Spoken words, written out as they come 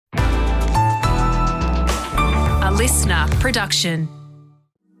listener production.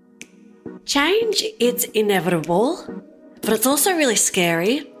 Change, it's inevitable, but it's also really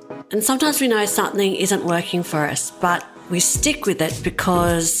scary. And sometimes we know something isn't working for us, but we stick with it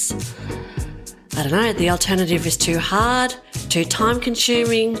because, I don't know, the alternative is too hard, too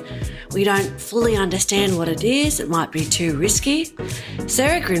time-consuming. We don't fully understand what it is. It might be too risky.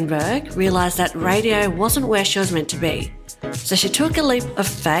 Sarah Grynberg realised that radio wasn't where she was meant to be. So she took a leap of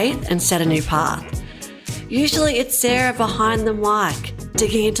faith and set a new path. Usually it's Sarah behind the mic,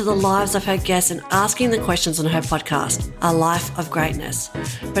 digging into the lives of her guests and asking the questions on her podcast, A Life of Greatness.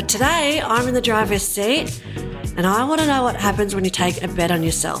 But today I'm in the driver's seat and I want to know what happens when you take a bet on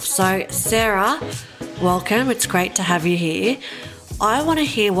yourself. So Sarah, welcome. It's great to have you here. I want to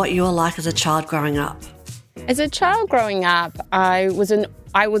hear what you were like as a child growing up. As a child growing up, I was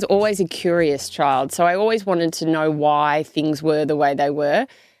always a curious child. So I always wanted to know why things were the way they were.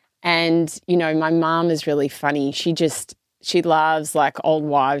 And, you know, my mum is really funny. She loves like old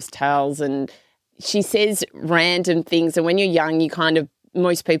wives' tales and she says random things. And when you're young,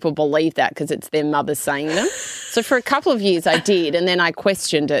 most people believe that because it's their mother saying them. So for a couple of years I did, and then I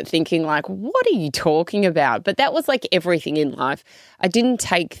questioned it thinking like, what are you talking about? But that was like everything in life. I didn't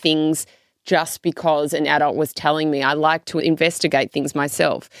take things just because an adult was telling me. I like to investigate things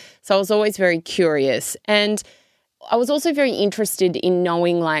myself. So I was always very curious. And I was also very interested in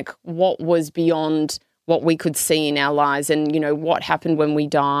knowing like what was beyond what we could see in our lives and, you know, what happened when we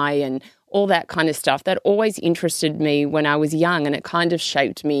die and all that kind of stuff. That always interested me when I was young, and it kind of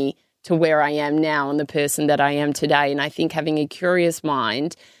shaped me to where I am now and the person that I am today. And I think having a curious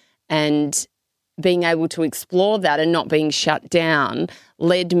mind and being able to explore that and not being shut down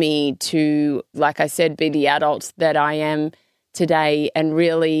led me to, like I said, be the adult that I am today and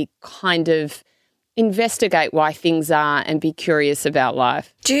really kind of investigate why things are and be curious about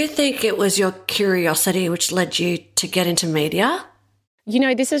life. Do you think it was your curiosity which led you to get into media? You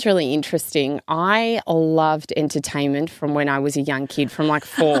know, this is really interesting. I loved entertainment from when I was a young kid, from like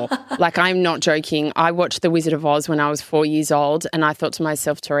 4. Like, I'm not joking. I watched The Wizard of Oz when I was 4 years old, and I thought to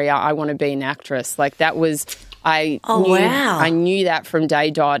myself, Taria, I want to be an actress. Like, that was, wow. I knew that from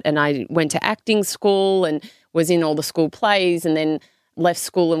day dot, and I went to acting school and was in all the school plays, and then left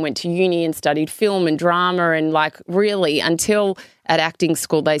school and went to uni and studied film and drama, and like really until at acting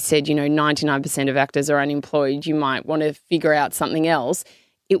school they said, you know, 99% of actors are unemployed. You might want to figure out something else.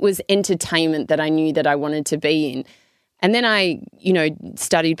 It was entertainment that I knew that I wanted to be in. And then I, you know,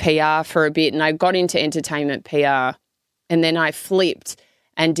 studied PR for a bit and I got into entertainment PR, and then I flipped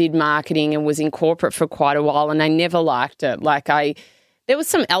and did marketing and was in corporate for quite a while, and I never liked it. There was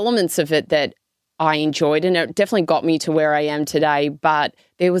some elements of it that I enjoyed, and it definitely got me to where I am today, but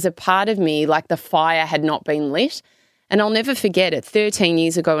there was a part of me, like the fire had not been lit. And I'll never forget it. 13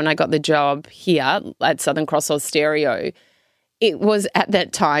 years ago when I got the job here at Southern Cross Oz Stereo, it was at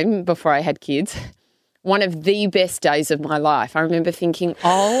that time, before I had kids, one of the best days of my life. I remember thinking,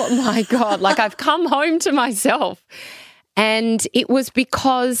 oh my God, like I've come home to myself. And it was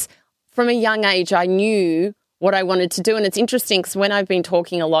because from a young age I knew what I wanted to do. And it's interesting because when I've been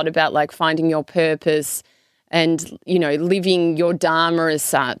talking a lot about like finding your purpose and, you know, living your dharma as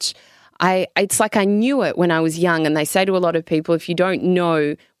such, it's like I knew it when I was young. And they say to a lot of people, if you don't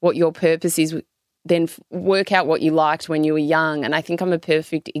know what your purpose is, then work out what you liked when you were young. And I think I'm a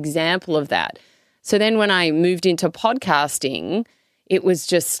perfect example of that. So then when I moved into podcasting, it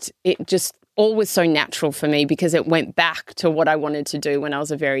just all was so natural for me because it went back to what I wanted to do when I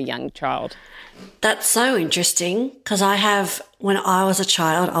was a very young child. That's so interesting because when I was a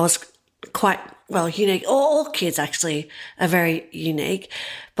child, I was quite, unique. All kids actually are very unique,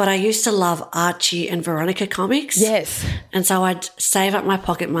 but I used to love Archie and Veronica comics. Yes. And so I'd save up my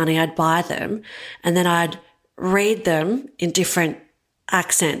pocket money, I'd buy them, and then I'd read them in different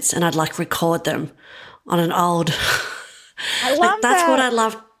accents and I'd like record them on an old... I love that's that. what I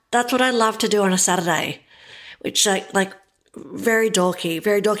love. That's what I love to do on a Saturday, which like very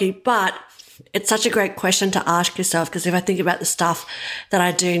dorky, but it's such a great question to ask yourself because if I think about the stuff that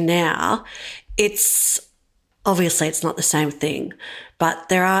I do now, it's obviously it's not the same thing, but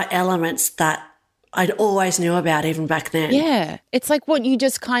there are elements that I'd always knew about even back then. Yeah. It's like what you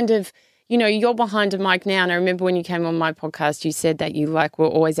just kind of, you know, you're behind a mic now. And I remember when you came on my podcast, you said that you like were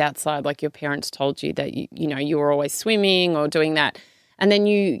always outside, like your parents told you that, you know, you were always swimming or doing that. And then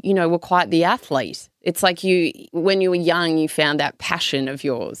you know, were quite the athlete. It's like when you were young, you found that passion of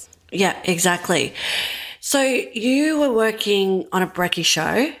yours. Yeah, exactly. So you were working on a brekkie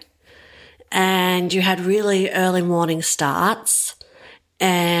show and you had really early morning starts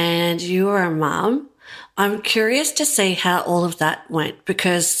and you were a mum. I'm curious to see how all of that went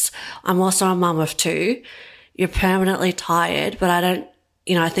because I'm also a mum of 2. you're permanently tired, but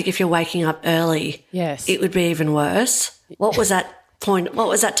I think if you're waking up early, yes, it would be even worse. What was that point? What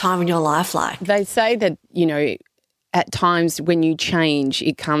was that time in your life like? They say that, at times when you change,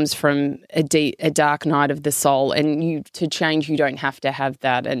 it comes from a dark night of the soul, and to change, you don't have to have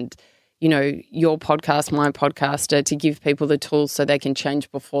that. And, your podcast, my podcast, are to give people the tools so they can change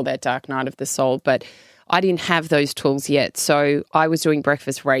before that dark night of the soul. But I didn't have those tools yet. So I was doing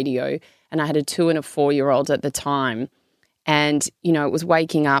breakfast radio, and I had a 2 and a 4-year-old at the time. And, it was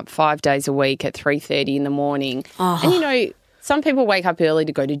waking up 5 days a week at 3:30 in the morning. Oh. And, some people wake up early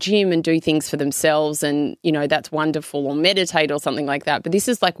to go to gym and do things for themselves, and, that's wonderful, or meditate or something like that. But this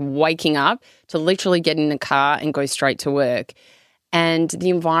is like waking up to literally get in the car and go straight to work. And the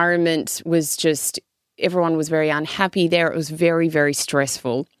environment was just, everyone was very unhappy there. It was very, very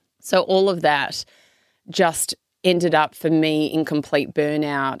stressful. So all of that just ended up for me in complete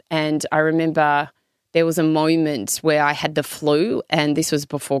burnout. And I remember there was a moment where I had the flu, and this was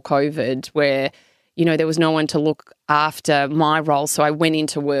before COVID, where there was no one to look after my role. So I went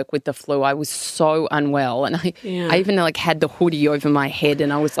into work with the flu. I was so unwell. And I even had the hoodie over my head,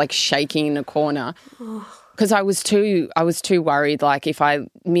 and I was shaking in a corner because I was too worried. If I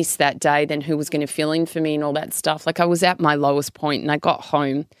missed that day, then who was going to fill in for me and all that stuff. I was at my lowest point, and I got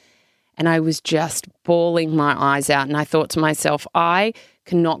home and I was just bawling my eyes out. And I thought to myself, I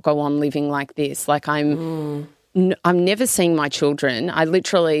cannot go on living like this. I'm never seeing my children. I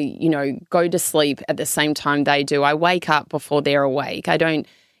literally, go to sleep at the same time they do. I wake up before they're awake.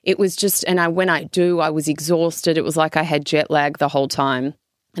 It was just, when I do, I was exhausted. It was like I had jet lag the whole time.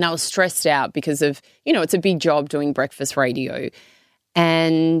 And I was stressed out because of, it's a big job doing breakfast radio.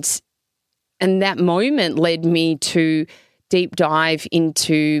 And that moment led me to deep dive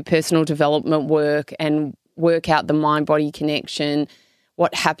into personal development work and work out the mind-body connection,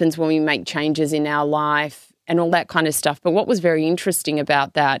 what happens when we make changes in our life, and all that kind of stuff. But what was very interesting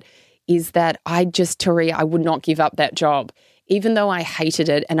about that is that Taria, I would not give up that job. Even though I hated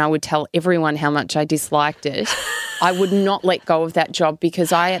it and I would tell everyone how much I disliked it, I would not let go of that job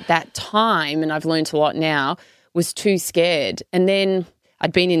because I, at that time, and I've learned a lot now, was too scared. And then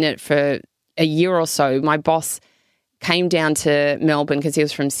I'd been in it for a year or so. My boss came down to Melbourne because he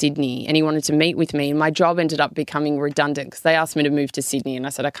was from Sydney, and he wanted to meet with me. And my job ended up becoming redundant because they asked me to move to Sydney, and I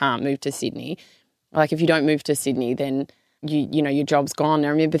said, I can't move to Sydney. If you don't move to Sydney, then your job's gone. And I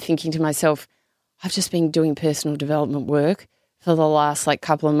remember thinking to myself, I've just been doing personal development work for the last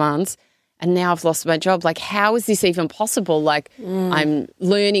couple of months, and now I've lost my job. How is this even possible? I'm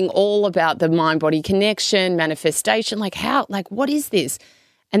learning all about the mind-body connection, manifestation. What is this?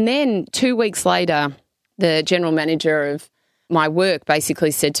 And then 2 weeks later, the general manager of my work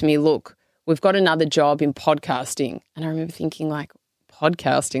basically said to me, look, we've got another job in podcasting. And I remember thinking,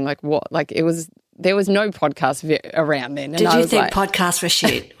 podcasting, what? There was no podcast around then. And Did you think podcasts were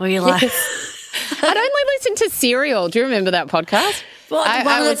shit? Were you like... I'd only listened to Serial. Do you remember that podcast? Well,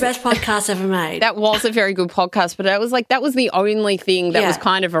 one of the best podcasts ever made. That was a very good podcast, but I was that was the only thing that was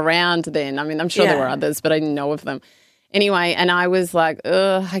kind of around then. I mean, I'm sure there were others, but I didn't know of them. Anyway, and I was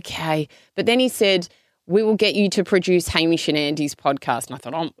okay. But then he said, we will get you to produce Hamish and Andy's podcast. And I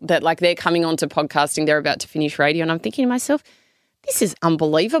thought, they're coming on to podcasting. They're about to finish radio. And I'm thinking to myself, this is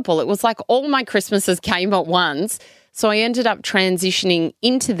unbelievable. It was all my Christmases came at once. So I ended up transitioning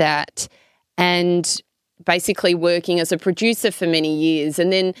into that and basically working as a producer for many years.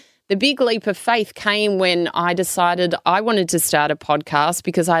 And then the big leap of faith came when I decided I wanted to start a podcast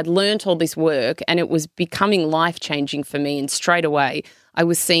because I'd learnt all this work and it was becoming life-changing for me. And straight away I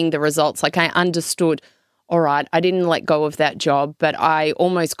was seeing the results. I understood, all right, I didn't let go of that job, but I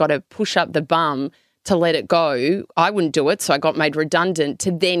almost got to push up the bum to let it go. I wouldn't do it, so I got made redundant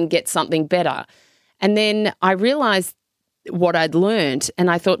to then get something better. And then I realised what I'd learned, and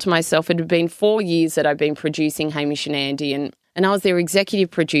I thought to myself, it had been 4 years that I've been producing Hamish and Andy, and I was their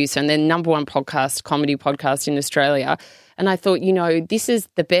executive producer and their number one comedy podcast in Australia. And I thought, this is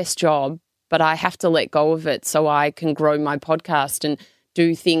the best job, but I have to let go of it so I can grow my podcast and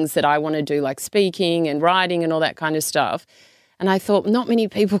do things that I want to do, like speaking and writing and all that kind of stuff. And I thought, not many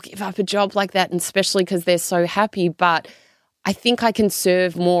people give up a job like that, and especially because they're so happy, but I think I can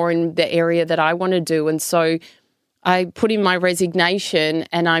serve more in the area that I want to do. And so I put in my resignation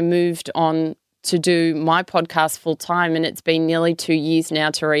and I moved on to do my podcast full time, and it's been nearly 2 years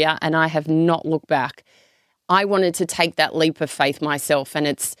now, Taria, and I have not looked back. I wanted to take that leap of faith myself, and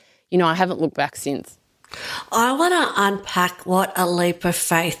it's, I haven't looked back since. I want to unpack what a leap of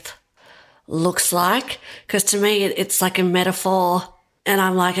faith looks like, because to me it's like a metaphor, and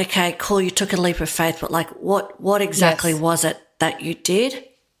I'm like, okay, cool, you took a leap of faith, but what exactly was it that you did?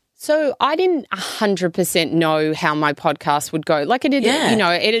 So I didn't 100% know how my podcast would go. Like it had,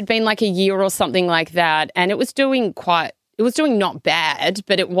 it had been like a year or something like that, and it was doing not bad,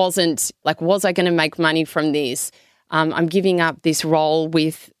 but it wasn't like, was I going to make money from this? I'm giving up this role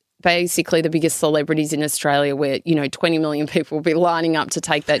with basically the biggest celebrities in Australia where, 20 million people will be lining up to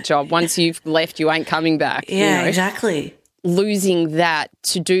take that job. Once you've left, you ain't coming back. Yeah, exactly. Losing that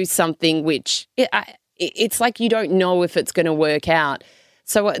to do something which it's like you don't know if it's going to work out.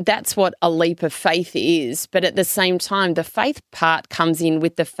 So that's what a leap of faith is. But at the same time, the faith part comes in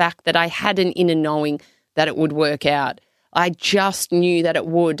with the fact that I had an inner knowing that it would work out. I just knew that it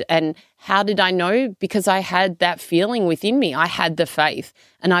would. And how did I know? Because I had that feeling within me. I had the faith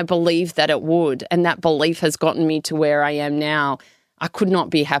and I believed that it would. And that belief has gotten me to where I am now. I could not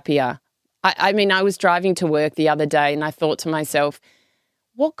be happier. I mean, I was driving to work the other day and I thought to myself,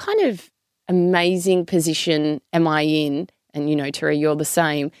 what kind of amazing position am I in? And, Terry, you're the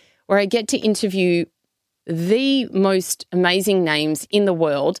same, where I get to interview the most amazing names in the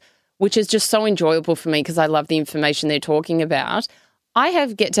world, which is just so enjoyable for me because I love the information they're talking about.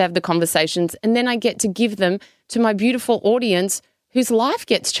 Get to have the conversations and then I get to give them to my beautiful audience whose life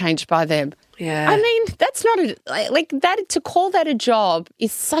gets changed by them. Yeah. I mean, that's not to call that a job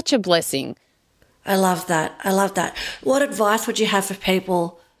is such a blessing. I love that. What advice would you have for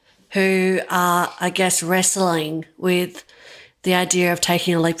people who are, I guess, wrestling with the idea of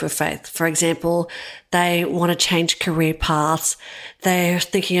taking a leap of faith? For example, they want to change career paths. They're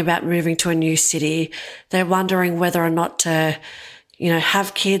thinking about moving to a new city. They're wondering whether or not to,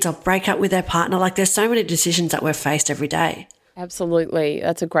 have kids or break up with their partner. Like there's so many decisions that we're faced every day. Absolutely.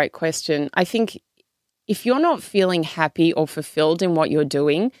 That's a great question. I think if you're not feeling happy or fulfilled in what you're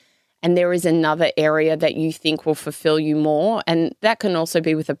doing, and there is another area that you think will fulfill you more, and that can also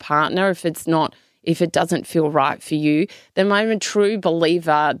be with a partner if it doesn't feel right for you, then I'm a true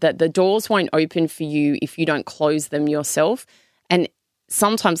believer that the doors won't open for you if you don't close them yourself. And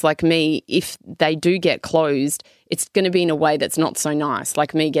sometimes, like me, if they do get closed, it's going to be in a way that's not so nice,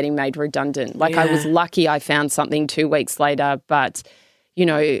 like me getting made redundant. Like I was lucky I found something 2 weeks later, but,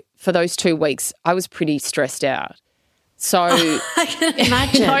 for those 2 weeks, I was pretty stressed out. So I can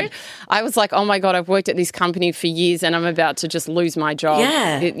imagine. I was like, oh, my God, I've worked at this company for years and I'm about to just lose my job.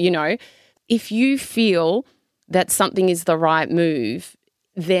 Yeah. If you feel that something is the right move,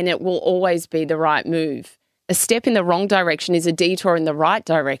 then it will always be the right move. A step in the wrong direction is a detour in the right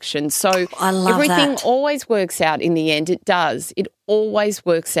direction. So I love everything that. always works out in the end. It does. It always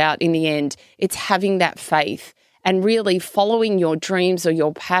works out in the end. It's having that faith and really following your dreams or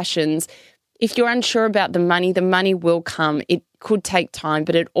your passions. If you're unsure about the money will come. It could take time,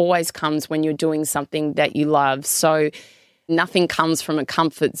 but it always comes when you're doing something that you love. So nothing comes from a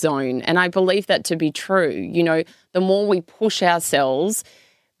comfort zone. And I believe that to be true. The more we push ourselves,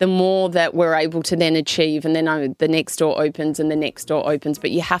 the more that we're able to then achieve. And then the next door opens and the next door opens.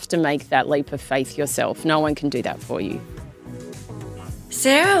 But you have to make that leap of faith yourself. No one can do that for you.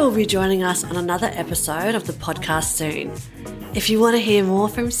 Sarah will be joining us on another episode of the podcast soon. If you want to hear more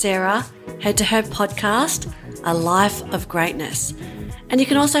from Sarah, head to her podcast, A Life of Greatness. And you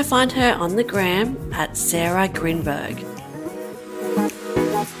can also find her on the gram at Sarah Grynberg.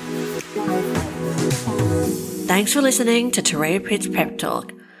 Thanks for listening to Taria Pitt's Pep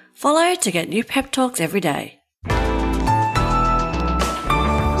Talk. Follow to get new pep talks every day.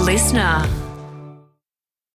 Listener.